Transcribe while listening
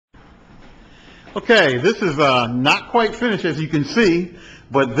Okay, this is not quite finished, as you can see,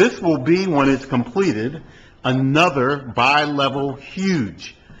 but this will be, when it's completed, another bi-level,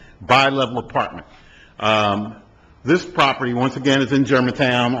 huge bi-level apartment. This property, once again, is in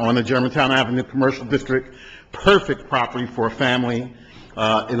Germantown, on the Germantown Avenue Commercial District. Perfect property for a family.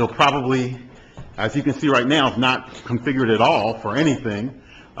 It'll probably, as you can see right now, it's not configured at all for anything,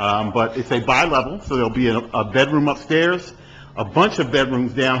 but it's a bi-level, so there'll be a bedroom upstairs, a bunch of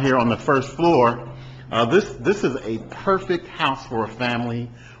bedrooms down here on the first floor. This is a perfect house for a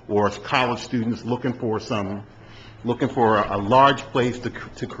family or college students looking for a large place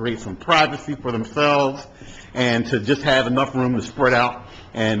to create some privacy for themselves and to just have enough room to spread out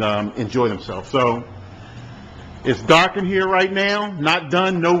and enjoy themselves. So it's dark in here right now, not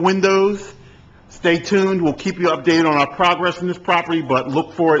done, no windows. Stay tuned. We'll keep you updated on our progress in this property, but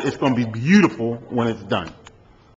look for it. It's going to be beautiful when it's done.